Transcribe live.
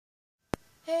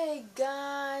Hey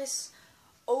guys,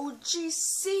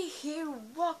 OGC here,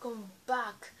 welcome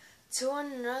back to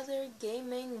another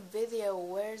gaming video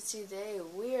where today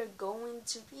we are going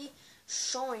to be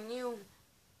showing you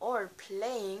or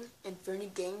playing in Ferny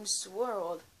Games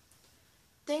World.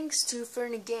 Thanks to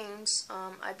Ferny Games,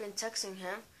 I've been texting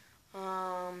him.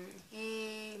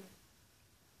 He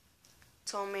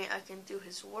told me I can do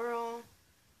his world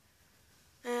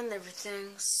and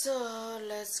everything, so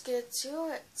let's get to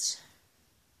it.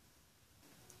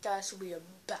 Guys, we are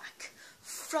back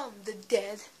from the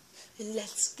dead.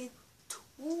 Let's get to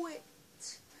it.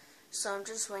 So I'm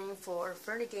just waiting for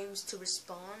Ferny Games to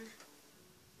respond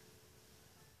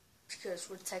because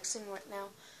we're texting right now.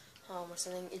 We're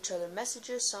sending each other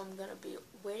messages, so I'm gonna be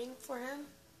waiting for him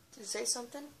to say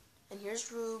something. And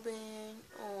here's Ruben,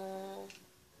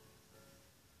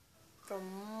 from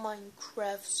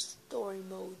Minecraft Story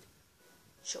Mode.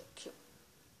 So cute.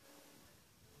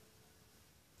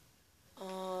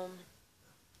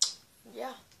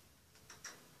 Yeah.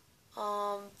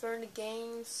 Ferny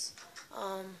Games,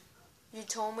 you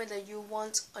told me that you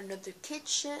want another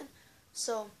kitchen,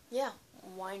 so yeah,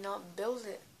 why not build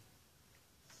it?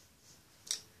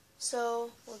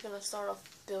 So we're gonna start off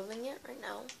building it right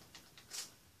now.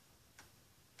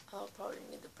 I'll probably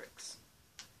need the bricks,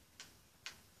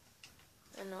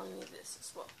 and I'll need this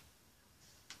as well.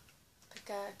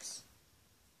 Pickaxe.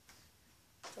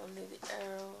 Don't need the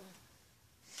arrow.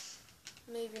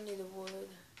 Maybe need the wood.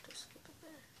 Just keep it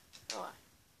there. Alright.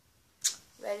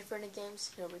 Ready for the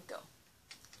games? Here we go.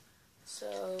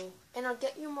 So, and I'll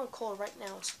get you more coal right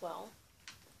now as well.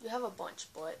 You have a bunch,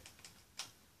 but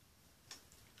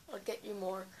I'll get you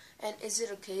more. And is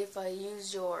it okay if I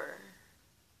use your,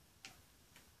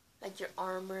 like your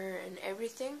armor and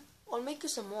everything? I'll make you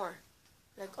some more.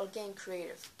 Like, I'll gain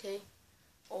creative, okay?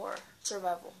 Or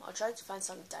survival. I'll try to find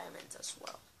some diamonds as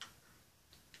well.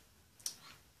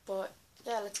 But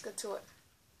yeah, let's get to it.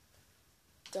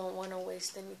 Don't want to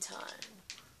waste any time,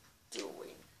 do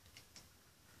we?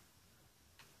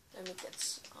 Let me get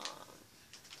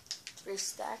 3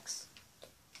 stacks.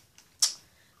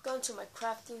 Go into my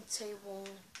crafting table,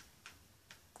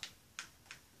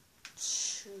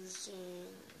 choosing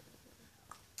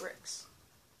bricks.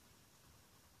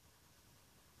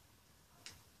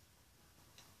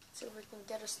 See if we can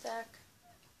get a stack.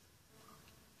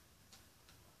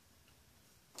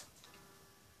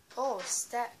 Oh, a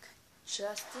stack.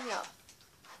 Just enough.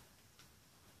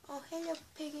 Oh, hello,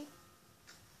 piggy.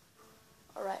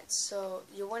 Alright, so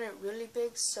you want it really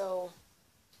big, so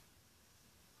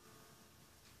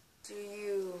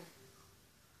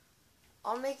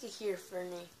I'll make it here,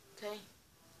 Ferny, okay?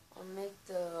 I'll make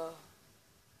the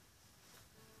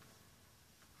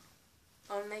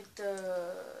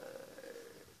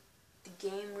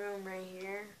game room right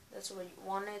here. That's what you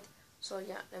wanted. So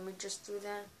yeah, let me just do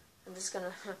that. I'm just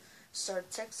gonna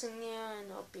start texting you,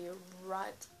 and I'll be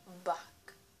right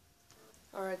back.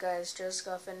 Alright guys, just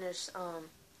got finished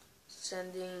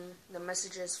sending the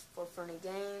messages for Ferny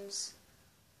Games.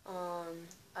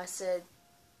 I said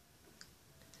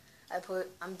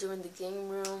I'm doing the game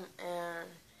room, and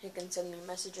he can send me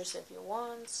messages if he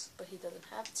wants, but he doesn't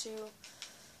have to.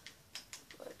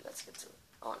 But let's get to it.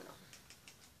 Oh no.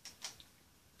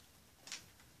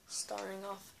 Starting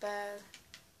off bad.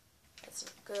 That's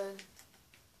not good.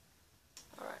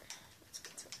 Alright, let's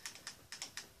get to it.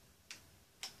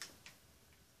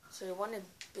 So you want it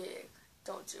big,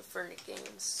 don't do Ferny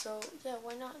Games. So yeah,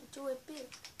 why not do it big?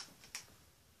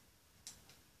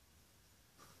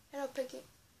 Hello, Piggy.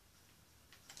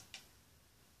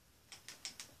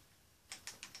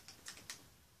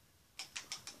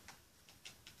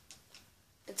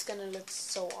 It's gonna look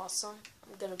so awesome.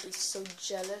 I'm gonna be so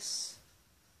jealous.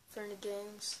 Ferny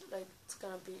Games, like, it's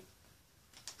gonna be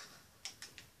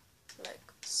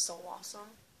like so awesome.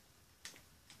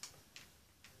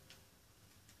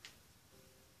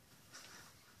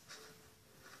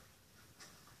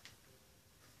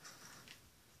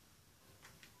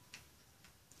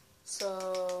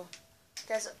 So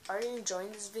guys, are you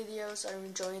enjoying these videos? Are you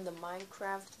enjoying the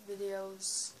Minecraft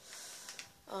videos?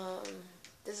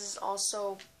 This is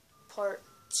also part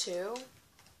 2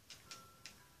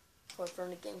 for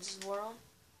Ferny Games World.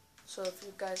 So if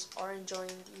you guys are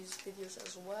enjoying these videos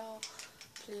as well,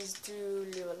 please do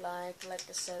leave a like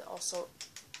I said, also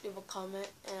leave a comment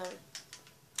and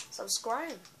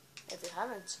subscribe if you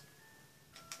haven't.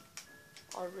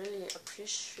 I really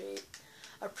appreciate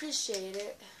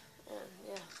it. And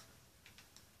yeah.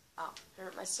 Ow,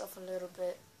 hurt myself a little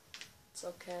bit. It's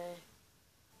okay.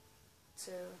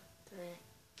 2, 3,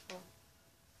 4,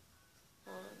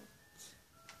 1.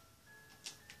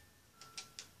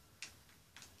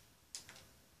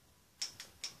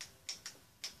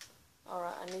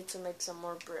 I need to make some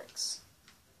more bricks.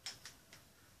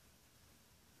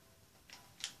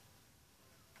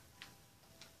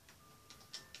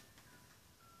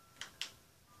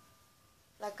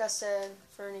 Like I said,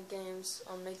 Ferny Games,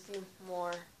 I'll make you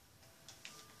more.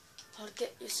 I'll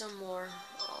get you some more.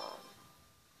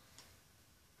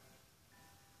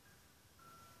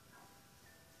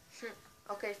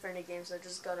 Okay, Ferny Games, I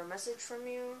just got a message from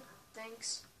you.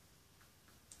 Thanks.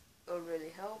 It would really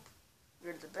help.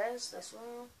 You're the best as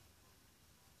well.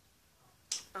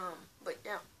 But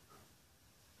yeah.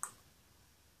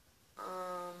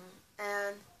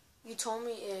 And you told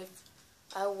me if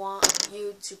I want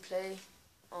you to play,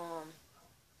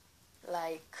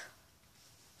 like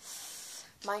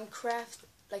Minecraft,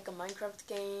 like a Minecraft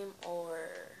game, or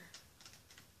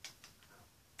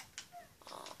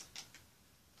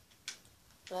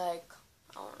like,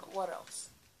 I don't know, what else?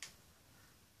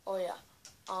 Oh yeah,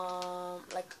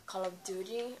 like Call of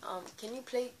Duty. Can you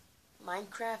play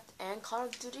Minecraft and Call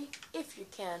of Duty? If you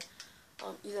can.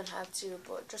 You don't have to,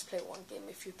 but just play one game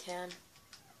if you can.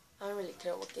 I don't really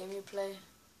care what game you play.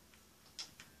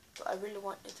 But I really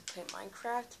want you to play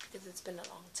Minecraft because it's been a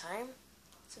long time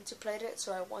since you played it.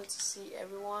 So I want to see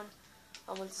everyone.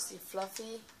 I want to see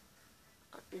Fluffy,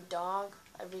 your dog.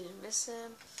 I really miss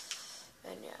him.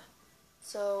 And yeah.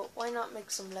 So why not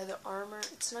make some leather armor?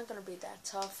 It's not gonna be that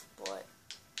tough, but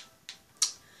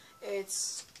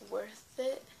it's worth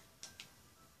it.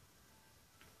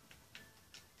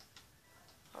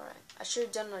 Alright, I should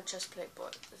have done a chest plate,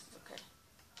 but this is okay.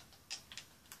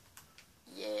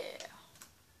 Yeah.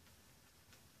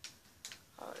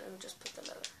 Alright, let me just put the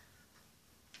leather.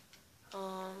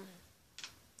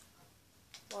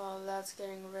 While that's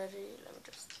getting ready, let me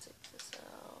just take this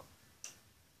out.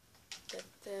 Get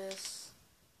this.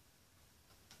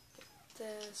 Get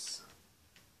this.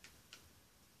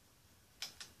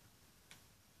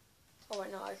 Oh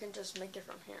wait, no, I can just make it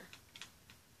from here.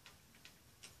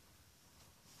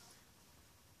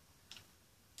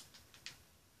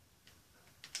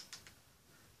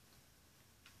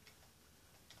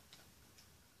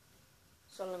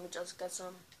 So let me just get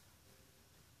some.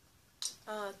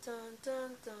 Dun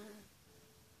dun dun.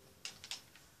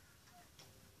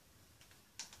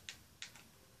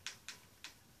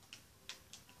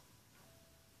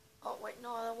 Oh wait,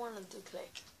 no, I don't want to do clay.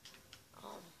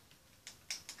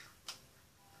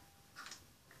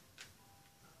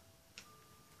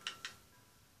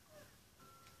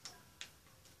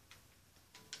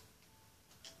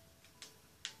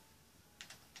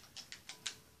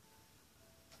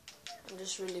 I'm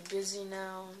just really busy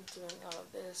now doing all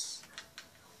of this.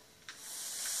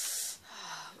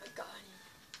 Oh my god.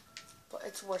 But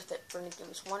it's worth it. Ferny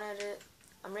Games wanted it.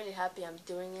 I'm really happy I'm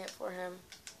doing it for him.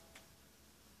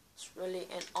 It's really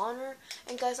an honor.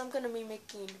 And guys, I'm going to be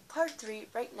making part 3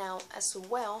 right now as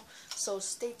well. So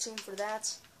stay tuned for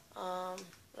that.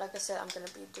 Like I said, I'm going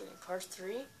to be doing part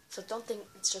 3. So don't think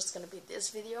it's just going to be this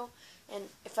video. And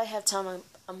if I have time,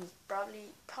 I'm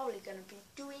probably going to be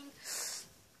doing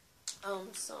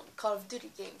some Call of Duty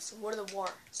games, World of War,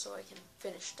 so I can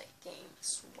finish that game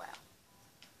as well.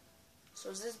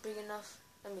 So is this big enough?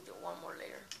 Let me do one more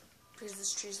later. Because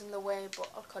this tree's in the way, but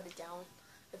I'll cut it down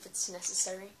if it's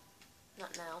necessary.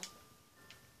 Not now.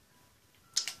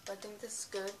 But I think this is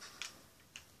good.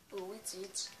 Ooh, it's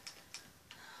it.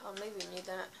 I'll maybe need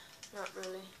that. Not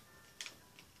really.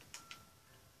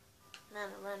 Man,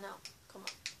 I ran out. Come on.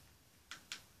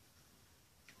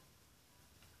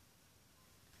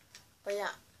 But yeah.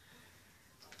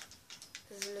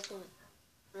 This is looking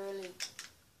really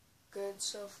good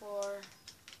so far.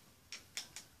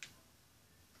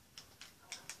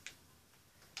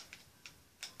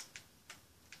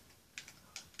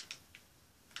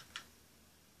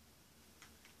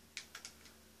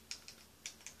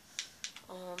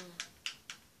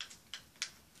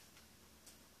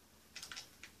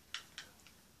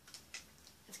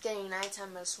 It's getting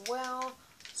nighttime as well,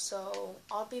 so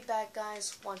I'll be back,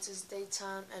 guys, once it's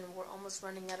daytime and we're almost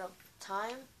running out of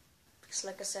time. Because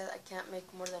like I said, I can't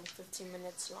make more than 15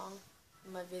 minutes long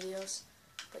in my videos.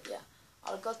 But yeah,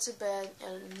 I'll go to bed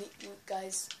and meet you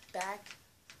guys back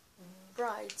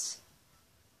right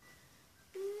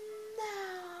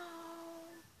now.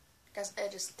 Guys,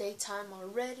 it is daytime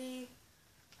already.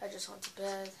 I just went to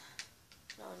bed.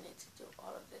 Now I need to do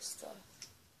all of this stuff.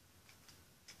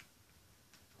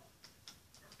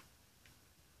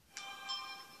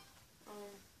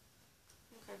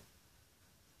 Okay.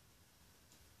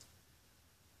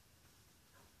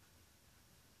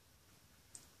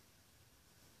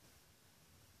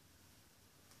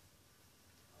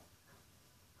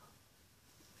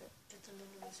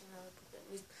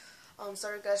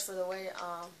 Sorry guys for the way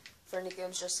Ferny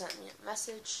Games just sent me a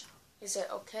message. He said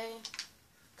okay,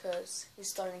 because he's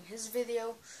starting his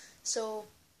video. So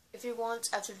if you want,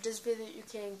 after this video, you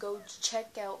can go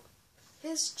check out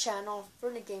his channel,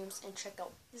 Ferny Games, and check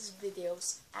out his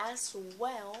videos as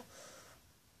well.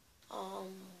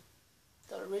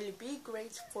 That'll really be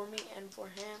great for me and for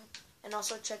him. And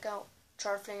also check out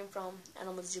Charflame from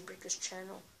Animal Z Breaker's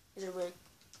channel. He's a really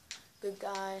good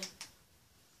guy,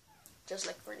 just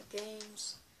like Ferny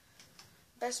Games.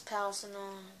 Best pals and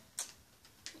all.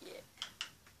 Yeah.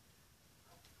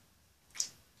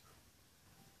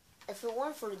 If it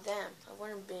weren't for them, I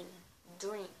wouldn't have been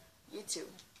doing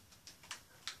YouTube.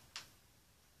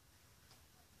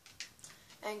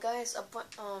 And guys,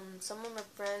 some of my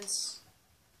friends,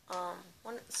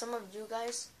 some of you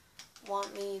guys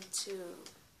want me to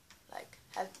like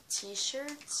have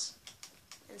t-shirts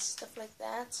and stuff like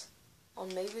that. I'll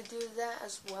maybe do that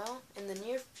as well in the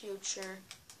near future.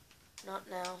 Not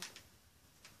now.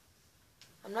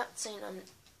 I'm not saying I'm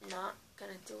not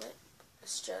gonna do it.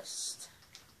 It's just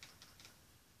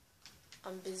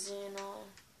I'm busy and all.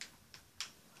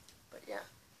 But yeah,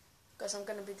 because I'm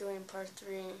gonna be doing part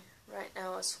 3 right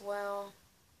now as well.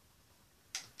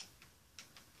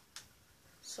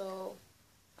 So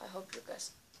I hope you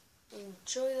guys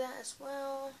enjoy that as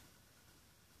well.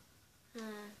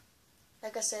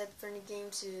 Like I said, Ferny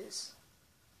Games is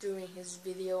doing his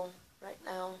video right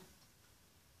now,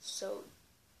 so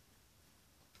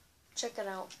check it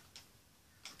out.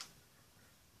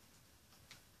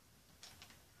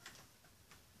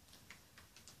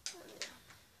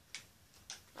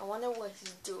 I wonder what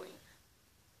he's doing.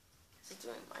 Is he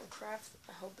doing Minecraft?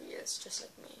 I hope he is, just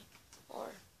like me. Or,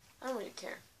 I don't really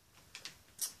care.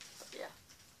 But yeah.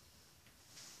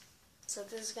 So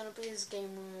this is gonna be his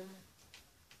game room.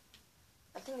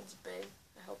 I think it's big.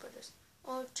 I hope it is.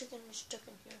 Oh, chicken is stuck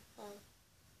in here.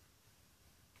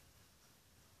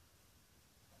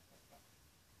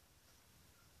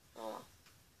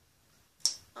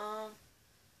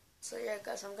 So yeah,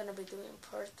 guys, I'm gonna be doing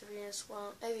part 3 as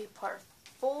well. Maybe part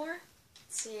 4.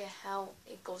 See how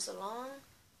it goes along.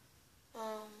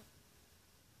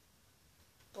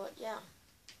 But yeah.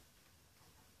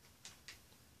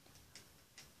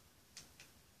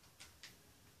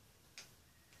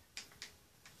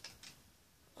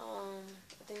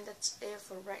 I think that's it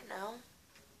for right now.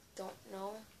 Don't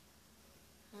know.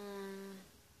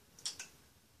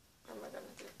 What am I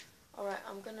gonna do? Alright,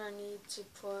 I'm gonna need to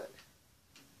put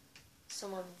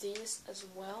some of these as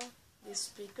well, these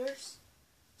speakers.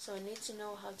 So I need to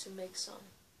know how to make some.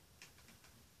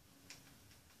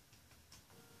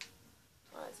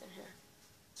 Alright, it's in here.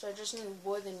 So I just need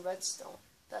wood and redstone.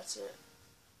 That's it.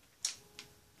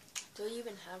 Do I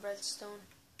even have redstone?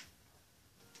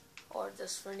 Or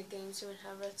does Ferny Games even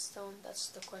have redstone? That's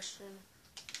the question.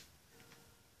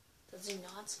 Does he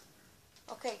not?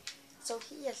 Okay, so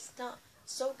he is not.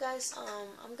 So guys,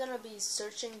 I'm gonna be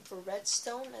searching for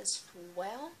redstone as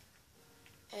well.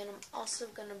 And I'm also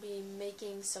gonna be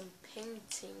making some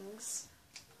paintings.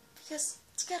 Because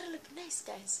it's gotta look nice,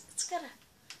 guys. It's gotta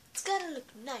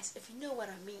look nice, if you know what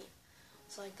I mean.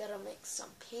 So I gotta make some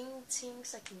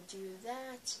paintings. I can do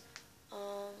that.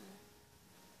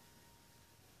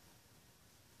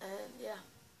 And yeah.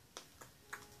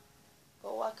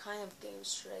 But what kind of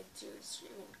games should I do?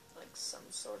 Even like some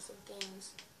sorts of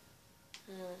games.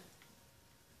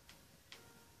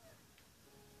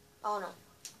 I don't know.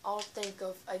 I'll think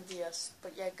of ideas.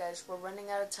 But yeah, guys, we're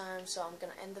running out of time, so I'm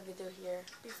gonna end the video here.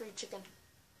 Be free, chicken.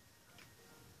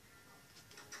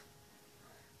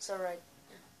 It's alright.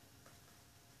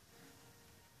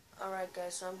 Alright,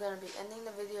 guys, so I'm gonna be ending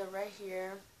the video right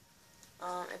here.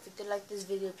 If you did like this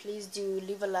video, please do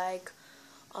leave a like.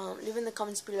 Leave in the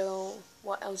comments below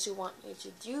what else you want me to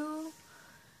do.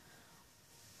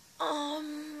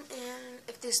 And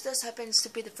if this does happen to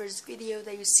be the first video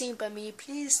that you've seen by me,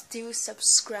 please do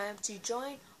subscribe to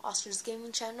join Oscar's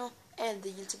gaming channel and the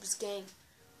YouTuber's gang.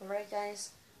 Alright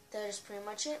guys, that is pretty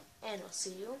much it, and I'll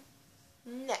see you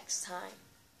next time.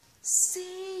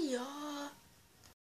 See ya!